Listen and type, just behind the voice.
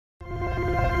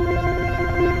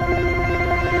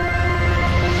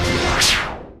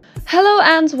Hello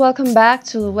and welcome back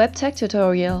to the Webtech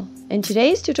Tutorial. In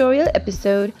today's tutorial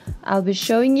episode, I'll be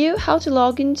showing you how to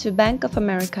log into Bank of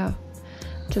America.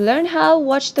 To learn how,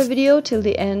 watch the video till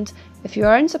the end. If you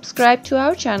aren't subscribed to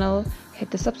our channel,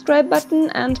 hit the subscribe button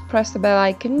and press the bell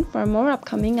icon for more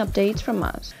upcoming updates from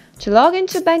us. To log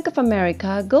into Bank of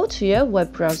America, go to your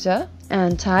web browser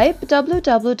and type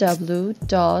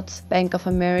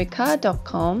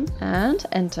www.bankofamerica.com and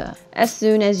enter. As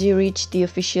soon as you reach the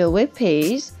official web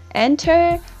page,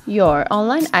 enter your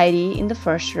online ID in the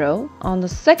first row. On the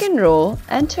second row,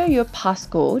 enter your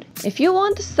passcode. If you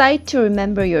want the site to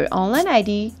remember your online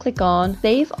ID, click on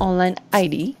Save Online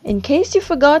ID. In case you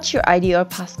forgot your ID or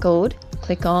passcode,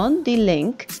 click on the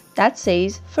link that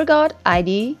says Forgot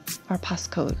ID or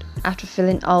Passcode. After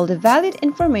filling all the valid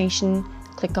information,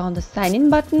 click on the Sign In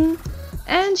button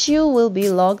and you will be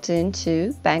logged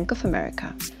into Bank of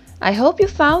America. I hope you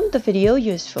found the video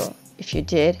useful. If you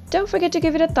did, don't forget to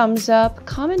give it a thumbs up,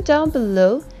 comment down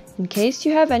below in case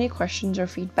you have any questions or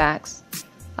feedbacks.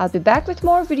 I'll be back with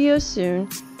more videos soon.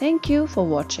 Thank you for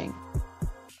watching.